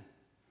with them.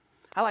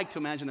 I like to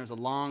imagine there's a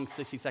long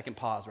 60-second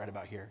pause right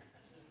about here.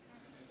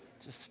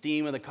 Just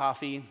steam of the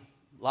coffee,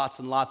 lots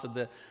and lots of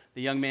the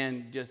young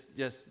man just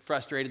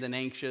frustrated and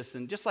anxious,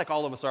 and just like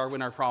all of us are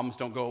when our problems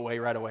don't go away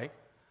right away.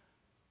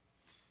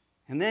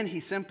 And then he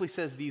simply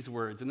says these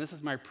words, and this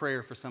is my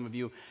prayer for some of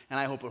you, and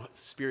I hope it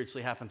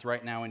spiritually happens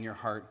right now in your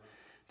heart.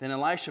 Then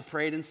Elisha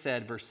prayed and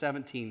said, verse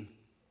 17,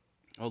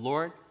 O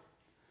Lord,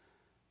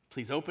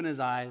 please open his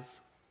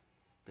eyes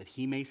that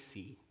he may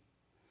see.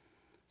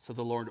 So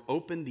the Lord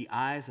opened the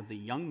eyes of the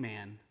young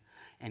man,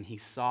 and he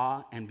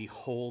saw, and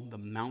behold, the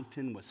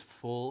mountain was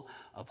full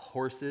of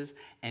horses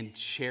and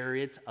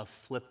chariots of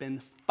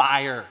flippin'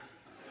 fire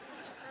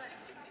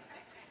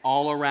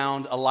all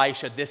around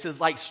Elisha. This is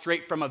like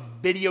straight from a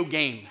video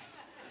game.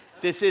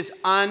 This is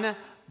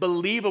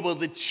unbelievable.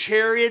 The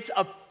chariots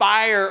of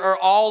fire are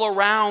all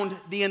around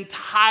the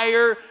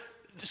entire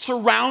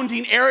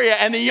surrounding area,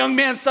 and the young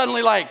man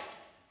suddenly like,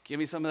 give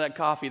me some of that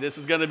coffee. This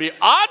is going to be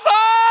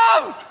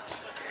awesome!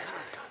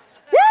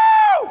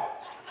 Woo!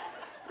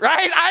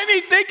 Right? I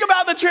mean, think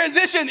about the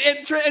transition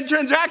and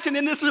transaction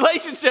in this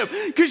relationship,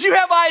 because you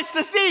have eyes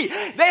to see.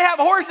 They have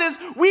horses.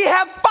 We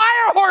have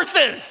fire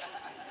horses.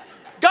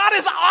 God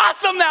is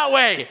awesome that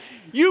way.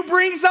 You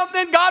bring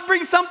something, God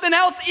brings something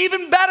else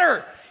even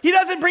better. He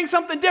doesn't bring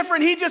something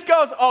different. He just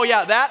goes, oh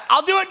yeah, that,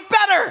 I'll do it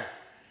better.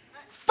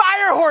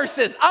 Fire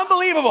horses,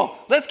 unbelievable.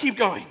 Let's keep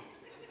going.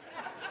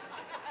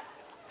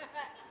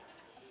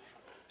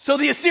 So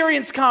the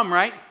Assyrians come,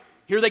 right?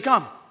 Here they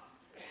come.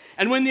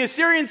 And when the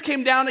Assyrians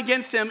came down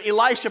against him,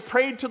 Elisha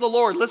prayed to the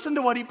Lord. Listen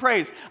to what he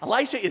prays.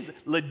 Elisha is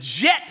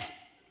legit.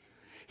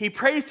 He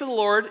prays to the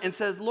Lord and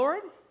says, Lord,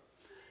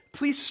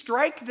 please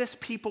strike this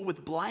people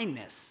with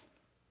blindness.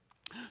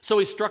 So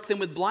he struck them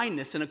with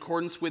blindness in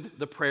accordance with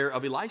the prayer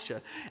of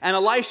Elisha. And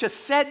Elisha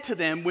said to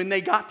them when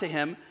they got to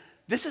him,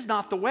 this is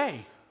not the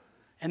way,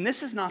 and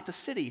this is not the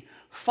city.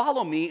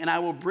 Follow me, and I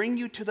will bring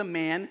you to the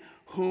man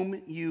whom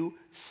you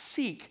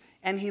seek.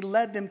 And he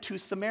led them to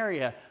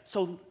Samaria.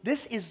 So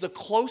this is the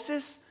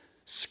closest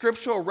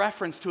scriptural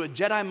reference to a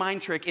Jedi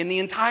mind trick in the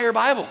entire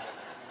Bible.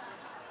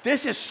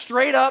 This is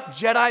straight up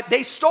Jedi.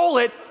 They stole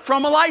it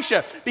from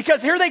Elisha,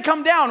 because here they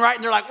come down, right?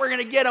 And they're like, we're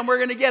going to get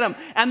him.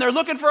 And they're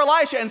looking for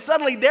Elisha. And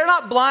suddenly they're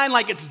not blind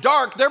like it's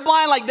dark. They're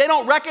blind like they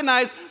don't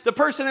recognize the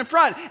person in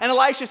front. And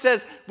Elisha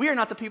says, we are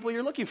not the people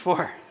you're looking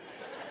for.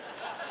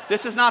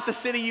 This is not the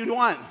city you'd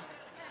want.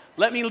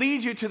 Let me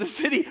lead you to the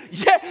city.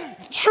 Yeah,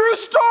 true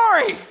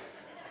story.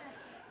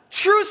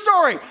 True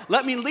story.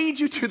 Let me lead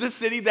you to the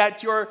city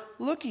that you're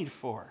looking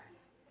for.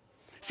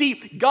 See,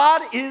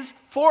 God is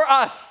for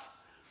us.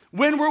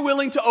 When we're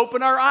willing to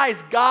open our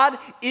eyes, God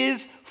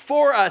is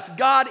for us.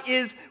 God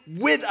is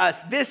with us.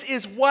 This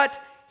is what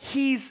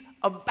he's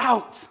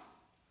about.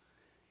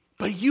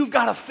 But you've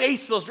got to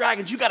face those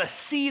dragons. You've got to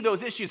see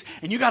those issues,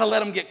 and you got to let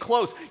them get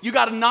close. You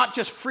got to not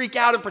just freak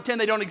out and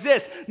pretend they don't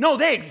exist. No,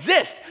 they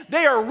exist.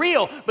 They are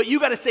real, but you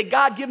got to say,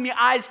 God, give me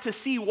eyes to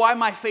see why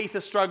my faith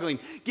is struggling.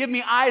 Give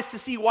me eyes to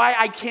see why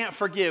I can't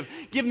forgive.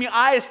 Give me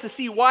eyes to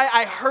see why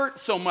I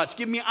hurt so much.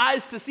 Give me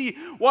eyes to see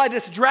why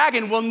this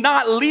dragon will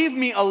not leave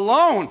me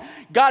alone.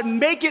 God,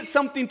 make it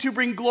something to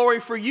bring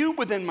glory for you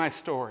within my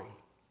story.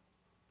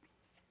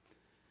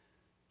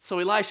 So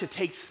Elisha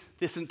takes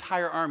this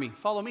entire army.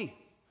 Follow me.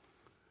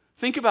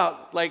 Think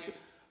about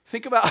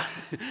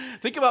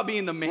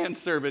being the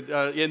manservant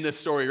in this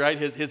story, right?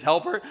 His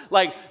helper.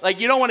 Like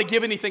you don't want to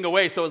give anything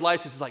away, so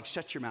Elisha's like,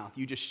 shut your mouth.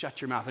 You just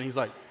shut your mouth. And he's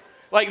like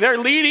they're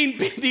leading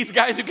these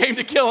guys who came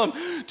to kill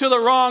him to the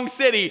wrong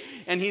city.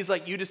 And he's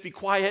like, you just be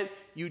quiet.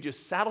 You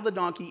just saddle the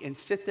donkey and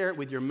sit there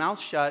with your mouth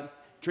shut.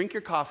 Drink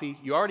your coffee.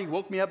 You already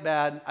woke me up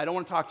bad. I don't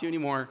want to talk to you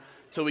anymore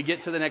till we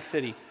get to the next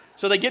city.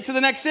 So they get to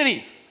the next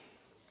city.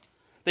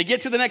 They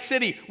get to the next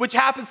city, which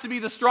happens to be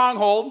the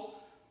stronghold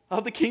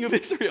of the king of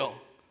Israel.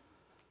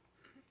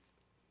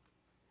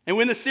 And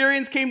when the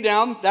Syrians came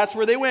down, that's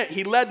where they went.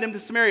 He led them to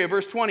Samaria.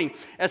 Verse 20.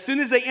 As soon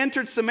as they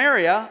entered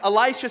Samaria,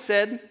 Elisha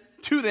said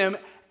to them,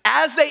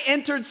 as they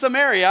entered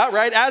Samaria,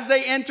 right, as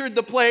they entered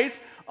the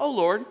place, "Oh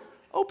Lord,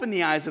 open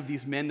the eyes of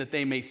these men that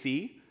they may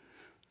see."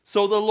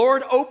 So the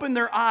Lord opened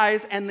their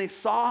eyes, and they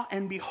saw,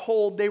 and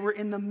behold, they were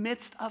in the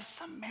midst of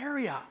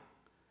Samaria.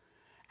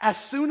 As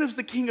soon as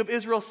the king of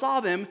Israel saw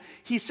them,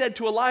 he said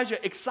to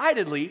Elijah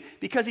excitedly,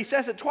 because he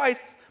says it twice,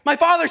 "My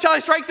father, shall I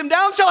strike them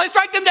down? Shall I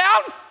strike them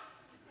down?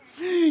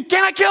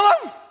 Can I kill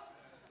them?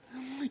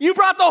 You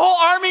brought the whole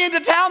army into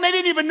town. They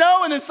didn't even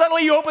know. And then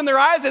suddenly you open their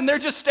eyes and they're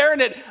just staring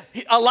at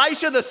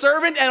Elisha, the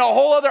servant, and a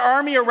whole other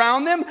army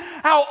around them.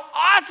 How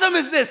awesome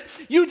is this?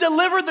 You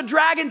delivered the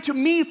dragon to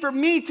me for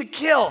me to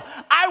kill.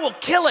 I will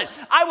kill it.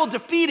 I will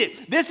defeat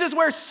it." This is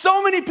where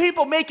so many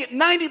people make it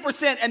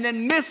 90% and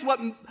then miss what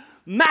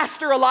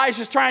Master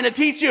Elijah is trying to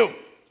teach you.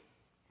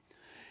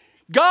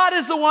 God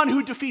is the one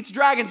who defeats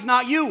dragons,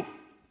 not you.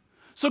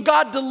 So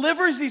God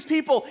delivers these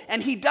people,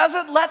 and he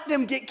doesn't let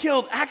them get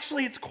killed.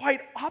 Actually, it's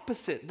quite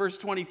opposite. Verse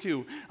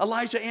 22,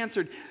 Elijah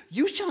answered,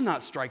 "You shall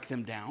not strike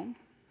them down.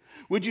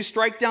 Would you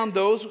strike down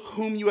those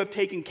whom you have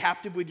taken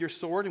captive with your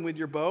sword and with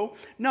your bow?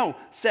 No,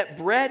 set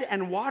bread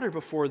and water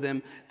before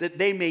them, that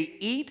they may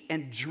eat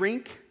and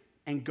drink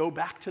and go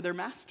back to their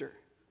master."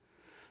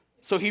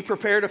 So he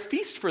prepared a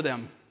feast for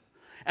them.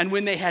 And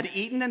when they had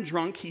eaten and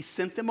drunk, he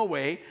sent them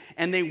away,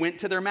 and they went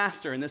to their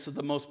master. And this is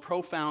the most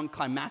profound,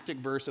 climactic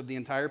verse of the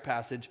entire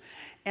passage.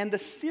 And the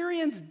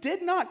Syrians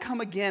did not come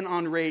again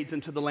on raids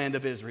into the land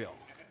of Israel.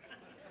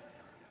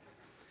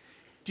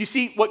 Do you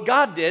see, what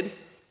God did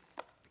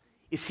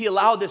is he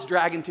allowed this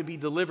dragon to be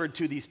delivered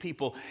to these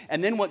people.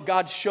 And then what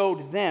God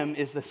showed them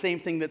is the same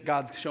thing that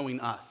God's showing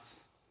us.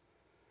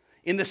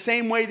 In the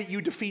same way that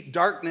you defeat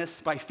darkness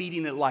by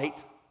feeding it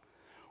light,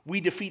 we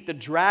defeat the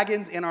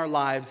dragons in our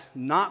lives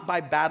not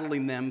by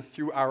battling them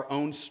through our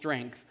own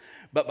strength,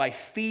 but by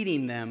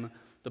feeding them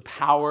the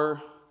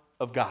power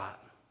of God.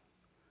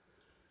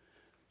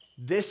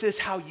 This is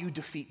how you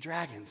defeat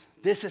dragons.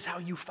 This is how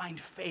you find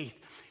faith.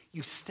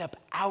 You step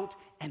out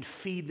and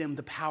feed them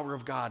the power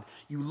of God.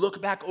 You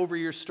look back over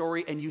your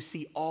story and you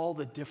see all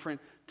the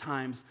different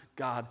times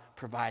God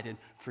provided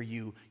for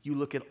you. You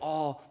look at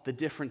all the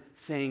different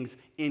things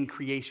in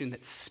creation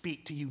that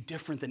speak to you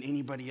different than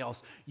anybody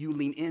else. You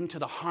lean into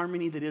the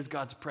harmony that is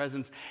God's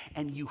presence,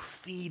 and you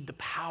feed the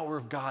power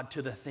of God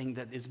to the thing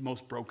that is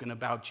most broken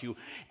about you.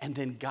 And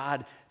then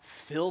God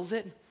fills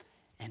it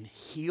and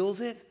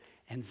heals it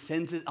and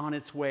sends it on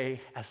its way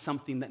as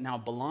something that now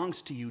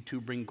belongs to you to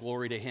bring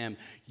glory to him.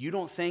 You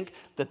don't think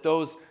that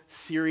those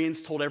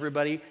Syrians told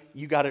everybody,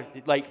 you got to,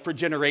 like, for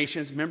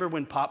generations, remember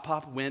when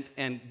Pop went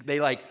and they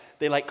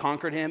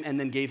conquered him and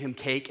then gave him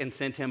cake and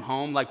sent him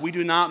home? Like, we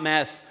do not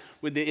mess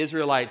with the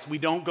Israelites. We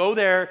don't go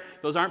there.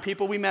 Those aren't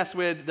people we mess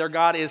with. Their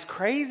God is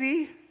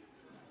crazy.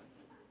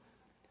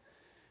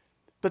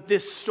 But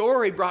this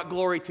story brought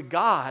glory to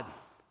God,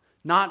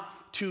 not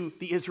to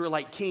the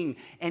Israelite king,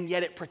 and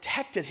yet it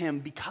protected him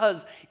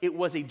because it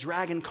was a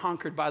dragon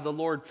conquered by the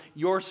Lord.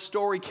 Your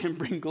story can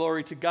bring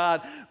glory to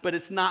God, but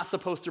it's not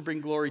supposed to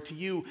bring glory to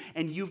you,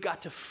 and you've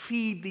got to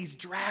feed these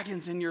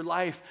dragons in your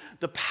life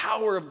the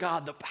power of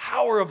God, the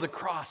power of the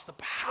cross, the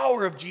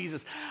power of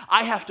Jesus.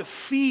 I have to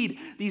feed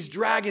these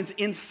dragons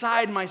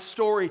inside my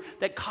story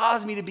that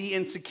cause me to be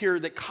insecure,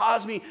 that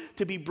cause me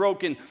to be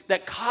broken,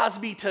 that cause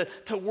me to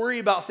worry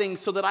about things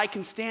so that I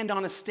can stand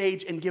on a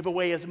stage and give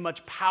away as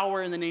much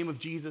power in the name of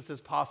Jesus as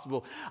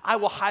possible. I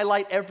will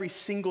highlight every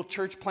single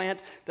church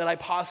plant that I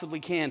possibly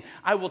can.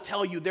 I will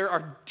tell you there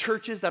are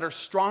churches that are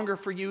stronger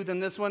for you than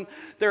this one.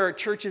 There are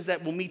churches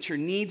that will meet your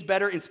needs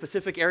better in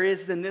specific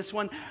areas than this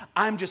one.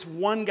 I'm just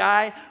one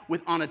guy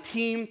on a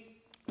team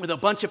with a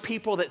bunch of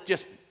people that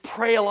just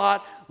pray a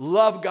lot,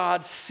 love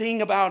God,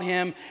 sing about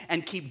him,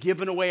 and keep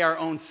giving away our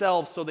own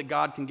selves so that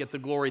God can get the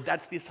glory.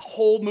 That's this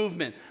whole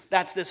movement.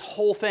 That's this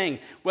whole thing.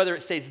 Whether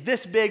it stays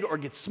this big or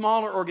gets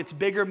smaller or gets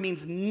bigger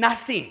means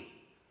nothing.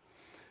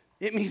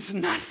 It means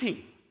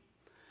nothing.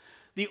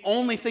 The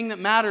only thing that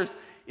matters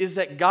is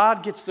that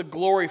God gets the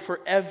glory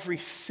for every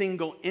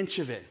single inch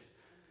of it.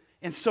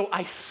 And so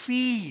I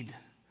feed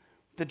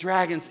the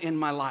dragons in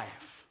my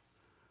life.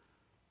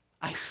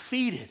 I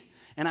feed it,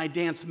 and I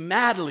dance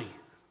madly,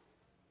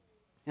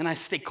 and I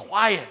stay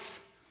quiet,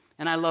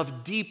 and I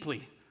love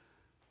deeply,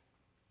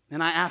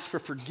 and I ask for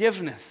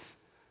forgiveness.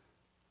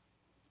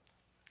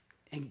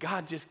 And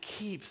God just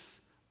keeps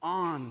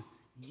on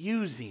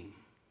using.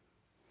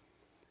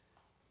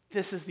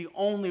 This is the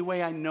only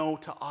way I know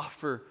to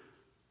offer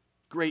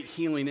great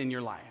healing in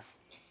your life.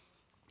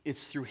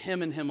 It's through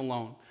Him and Him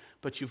alone.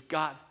 But you've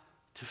got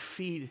to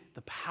feed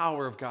the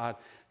power of God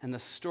and the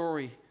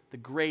story, the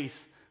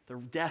grace, the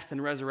death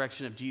and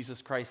resurrection of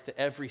Jesus Christ to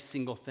every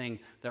single thing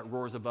that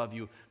roars above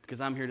you.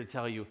 Because I'm here to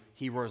tell you,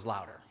 He roars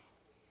louder.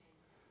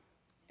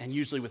 And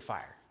usually with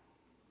fire.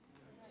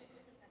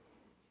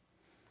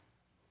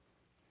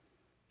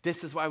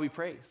 This is why we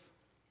praise.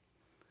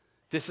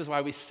 This is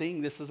why we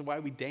sing. This is why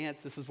we dance.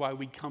 This is why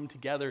we come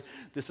together.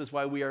 This is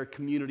why we are a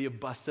community of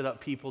busted up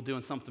people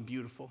doing something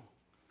beautiful.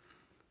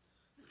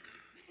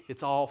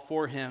 It's all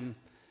for Him,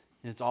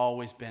 and it's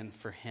always been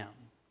for Him.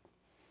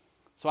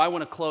 So I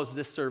want to close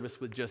this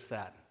service with just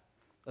that,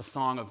 a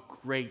song of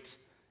great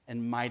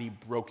and mighty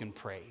broken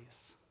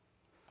praise.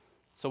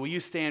 So will you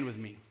stand with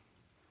me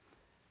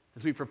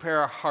as we prepare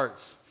our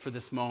hearts for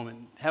this moment?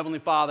 Heavenly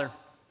Father,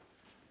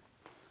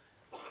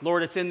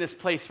 Lord, it's in this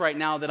place right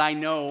now that I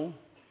know,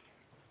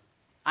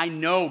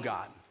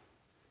 God,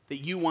 that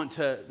you want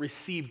to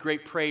receive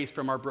great praise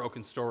from our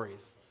broken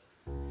stories.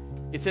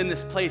 It's in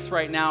this place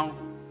right now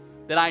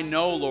that I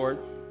know, Lord,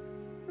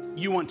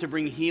 you want to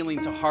bring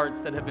healing to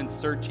hearts that have been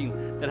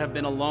searching, that have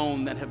been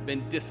alone, that have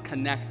been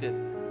disconnected.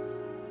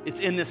 It's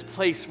in this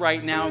place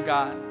right now,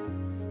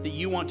 God, that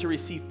you want to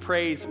receive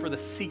praise for the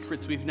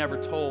secrets we've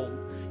never told.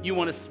 You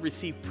want to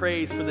receive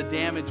praise for the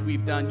damage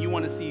we've done. You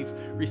want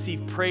to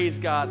receive praise,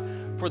 God,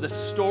 for the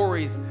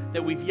stories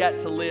that we've yet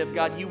to live.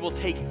 God, you will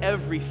take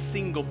every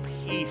single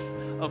piece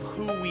of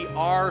who we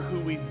are, who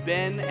we've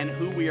been, and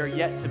who we are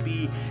yet to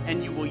be,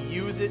 and you will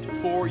use it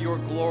for your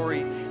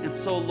glory. And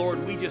so,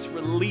 Lord, we just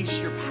release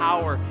your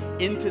power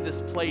into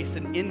this place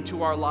and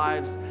into our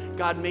lives.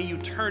 God, may you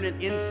turn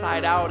it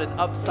inside out and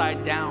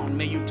upside down.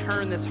 May you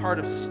turn this heart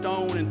of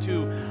stone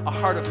into a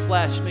heart of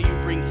flesh. May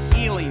you bring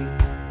healing.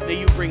 May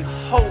you bring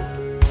hope.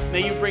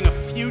 May you bring a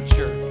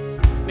future.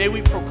 May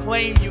we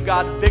proclaim you,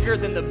 God, bigger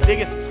than the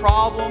biggest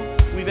problem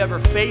we've ever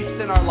faced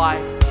in our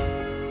life.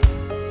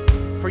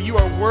 For you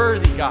are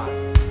worthy, God.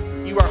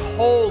 You are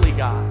holy,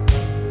 God.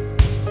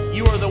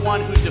 You are the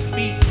one who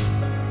defeats.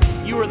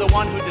 You are the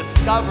one who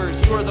discovers.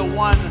 You are the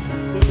one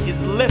who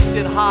is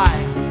lifted high.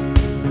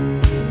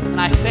 And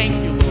I thank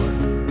you,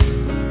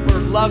 Lord, for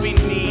loving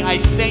me. I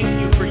thank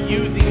you for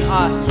using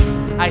us.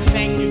 I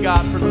thank you,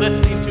 God, for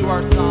listening to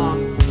our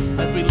song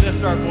as we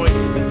lift our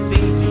voices and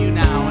sing to you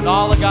now. And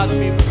all of God's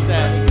people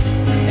said,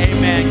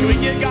 amen. Can we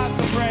give God